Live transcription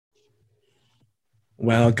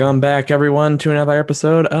Welcome back, everyone, to another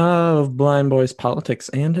episode of Blind Boys Politics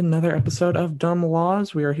and another episode of Dumb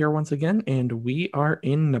Laws. We are here once again, and we are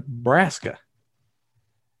in Nebraska.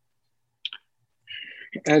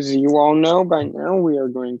 As you all know by now, we are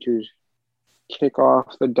going to kick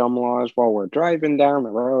off the dumb laws while we're driving down the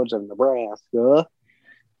roads of Nebraska.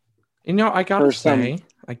 I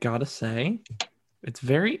gotta say, it's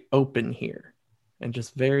very open here and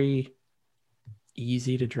just very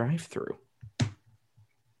easy to drive through.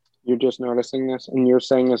 You're just noticing this, and you're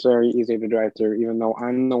saying it's very easy to drive through, even though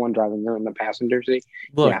I'm the one driving. You're in the passenger seat.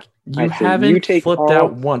 Look, Yeah, you haven't flipped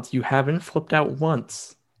out once. You haven't flipped out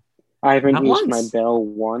once. I haven't Not used once. my bell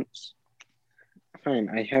once.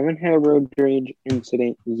 Fine, I haven't had a road rage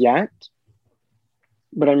incident yet.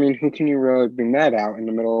 But I mean, who can you really be mad at in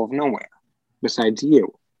the middle of nowhere besides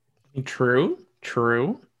you? True.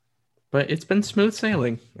 But it's been smooth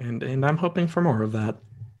sailing, and I'm hoping for more of that.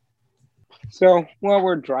 So while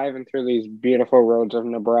we're driving through these beautiful roads of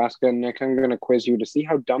Nebraska, Nick, I'm going to quiz you to see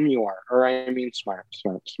how dumb you are. Or I mean smart.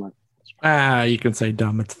 You can say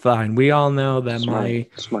dumb. It's fine. We all know that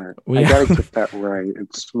Smart. I got to get that right.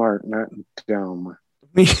 It's smart, not dumb.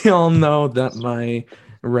 We all know that my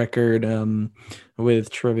record with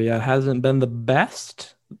trivia hasn't been the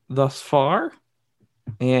best thus far,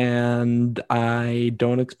 and I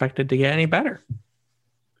don't expect it to get any better.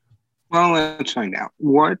 Well, let's find out.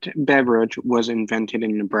 What beverage was invented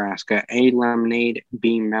in Nebraska? A, lemonade,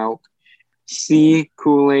 B, milk, C,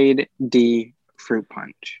 Kool-Aid, D, fruit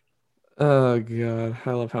punch. Oh, God.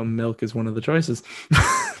 I love how milk is one of the choices.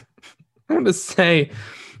 I'm going to say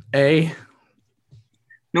A.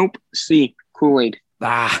 Nope, C, Kool-Aid.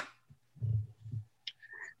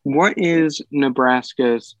 What is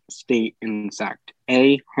Nebraska's state insect?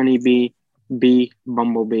 A, honeybee, B,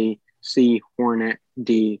 bumblebee, C, hornet,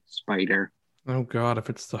 D, spider. Oh, God, if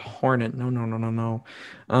it's the hornet. No.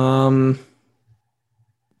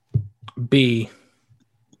 B.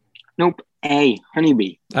 Nope, A,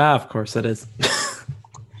 honeybee. Of course it is.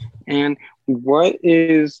 And what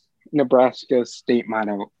is Nebraska's state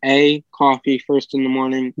motto? A, coffee first in the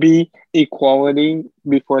morning. B, equality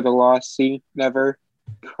before the law. C, never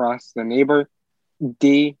cross the neighbor.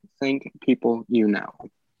 D, think people you know.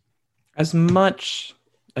 As much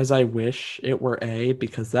as I wish it were A,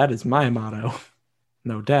 because that is my motto,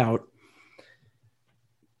 no doubt.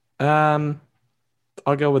 I'll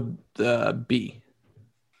go with B.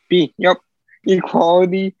 B, yep.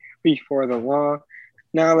 Equality before the law.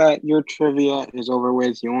 Now that your trivia is over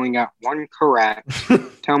with, you only got one correct.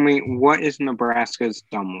 Tell me, what is Nebraska's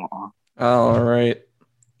dumb law? All right.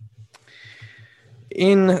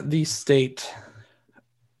 In the state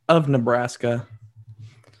of Nebraska,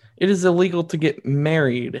 it is illegal to get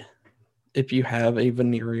married if you have a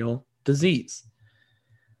venereal disease.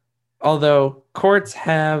 Although courts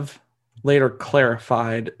have later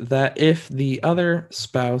clarified that if the other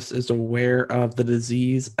spouse is aware of the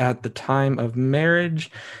disease at the time of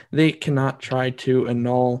marriage, they cannot try to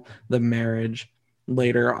annul the marriage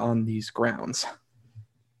later on these grounds.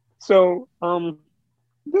 So,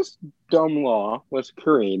 this dumb law was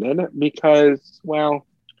created because, well,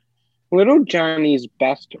 little Johnny's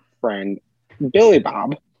best friend, Billy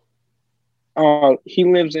Bob, he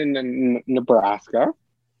lives in Nebraska,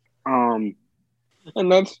 and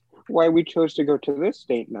that's why we chose to go to this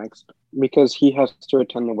state next, because he has to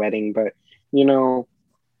attend the wedding. But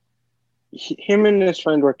him and his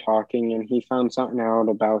friend were talking, and he found something out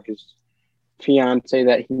about his fiance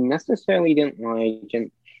that he necessarily didn't like,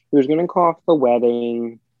 and he was going to call off the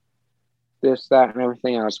wedding, this, that, and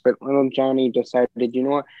everything else. But little Johnny decided, you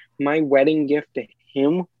know what, my wedding gift to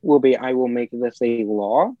him will be, I will make this a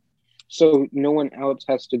law, so no one else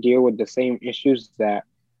has to deal with the same issues that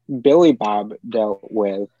Billy Bob dealt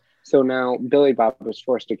with. So now Billy Bob was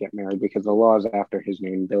forced to get married because the law is after his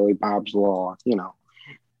name, Billy Bob's Law,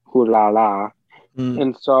 hoo la la.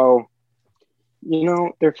 And so,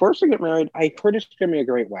 they're forced to get married. I heard it's going to be a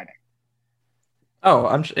great wedding.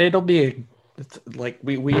 Oh, it'll be like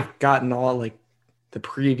we've gotten all like the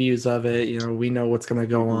previews of it. We know what's going to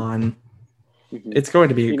go on. Mm-hmm. It's going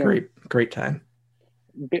to be a great time.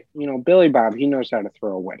 Billy Bob, he knows how to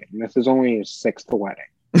throw a wedding. This is only his sixth wedding.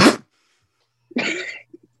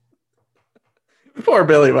 Poor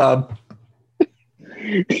Billy Bob.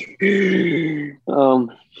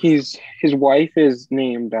 His wife is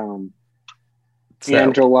named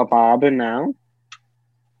Angela Bob now.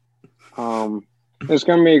 It's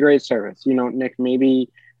gonna be a great service. Nick, maybe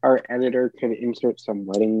our editor could insert some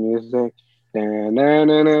wedding music. Na, na,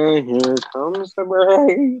 na, na, here comes the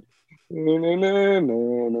bride. Na, na,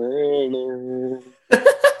 na, na, na.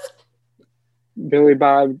 Billy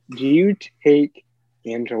Bob, do you take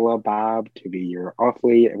Angela Bob to be your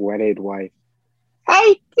awfully wedded wife?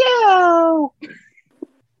 I do!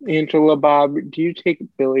 Angela Bob, do you take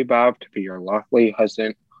Billy Bob to be your lawfully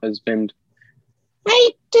husband?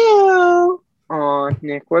 I do! Aw,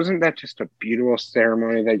 Nick, wasn't that just a beautiful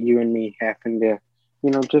ceremony that you and me happened to,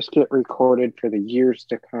 just get recorded for the years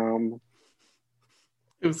to come?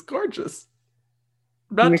 It was gorgeous.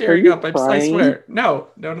 I'm not Nick, are tearing you up. I crying? swear. No.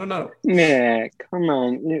 Nick, come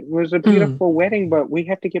on. It was a beautiful wedding, but we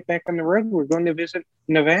have to get back on the road. We're going to visit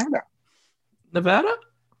Nevada. Nevada?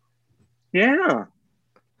 Yeah.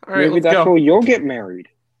 All right, Maybe let's that's go. where you'll get married.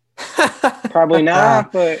 Probably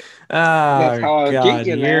not, but that's how I'll get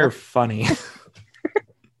you there. You're funny.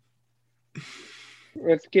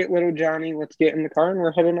 Let's get little Johnny. Let's get in the car and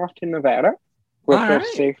we're heading off to Nevada. Wish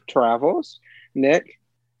us safe travels. Nick,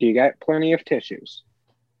 do you got plenty of tissues?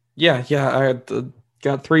 Yeah. I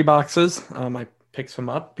got 3 boxes. I picked some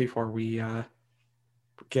up before we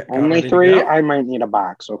get only 3. I might need a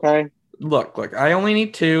box. Okay. Look. I only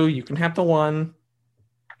need 2. You can have the 1.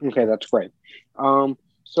 Okay, that's great.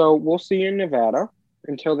 So we'll see you in Nevada.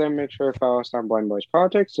 Until then, make sure to follow us on Blind Boys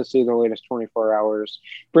Politics to see the latest 24 hours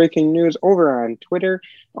breaking news over on Twitter.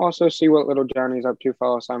 Also, see what little Johnny's up to.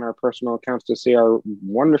 Follow us on our personal accounts to see our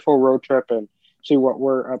wonderful road trip and see what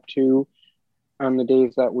we're up to on the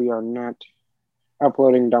days that we are not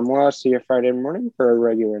uploading Dumb Law. See you Friday morning for a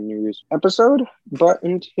regular news episode. But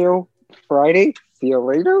until Friday, see you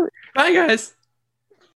later. Bye, guys.